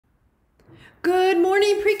Good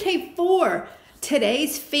morning, Pre-K 4.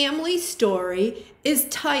 Today's family story is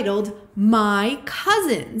titled My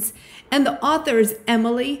Cousins, and the author is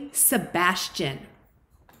Emily Sebastian.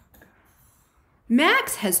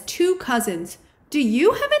 Max has 2 cousins. Do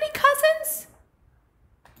you have any cousins?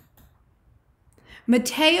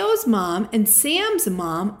 Mateo's mom and Sam's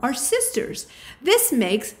mom are sisters. This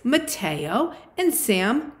makes Mateo and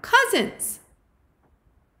Sam cousins.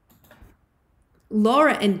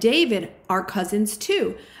 Laura and David are cousins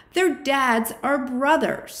too. Their dads are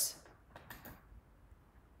brothers.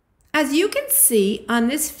 As you can see on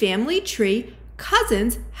this family tree,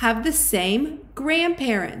 cousins have the same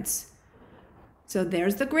grandparents. So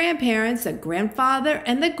there's the grandparents, the grandfather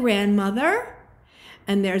and the grandmother.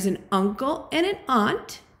 And there's an uncle and an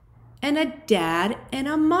aunt, and a dad and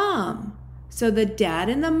a mom. So the dad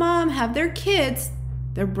and the mom have their kids,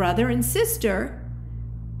 their brother and sister,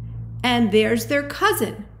 and there's their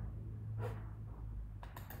cousin.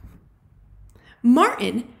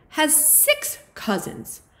 Martin has 6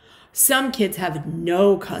 cousins. Some kids have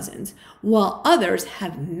no cousins, while others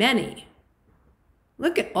have many.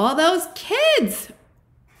 Look at all those kids.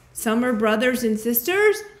 Some are brothers and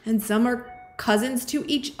sisters, and some are cousins to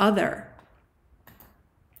each other.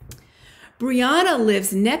 Brianna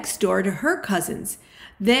lives next door to her cousins.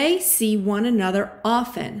 They see one another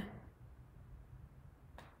often.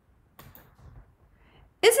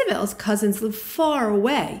 Isabel's cousins live far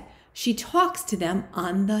away. She talks to them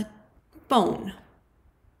on the phone.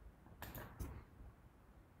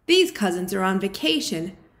 These cousins are on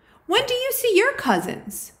vacation. When do you see your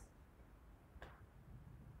cousins?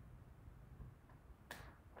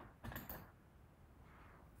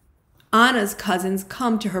 Anna's cousins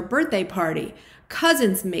come to her birthday party.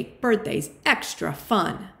 Cousins make birthdays extra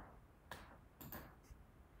fun.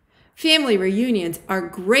 Family reunions are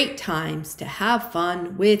great times to have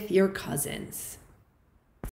fun with your cousins.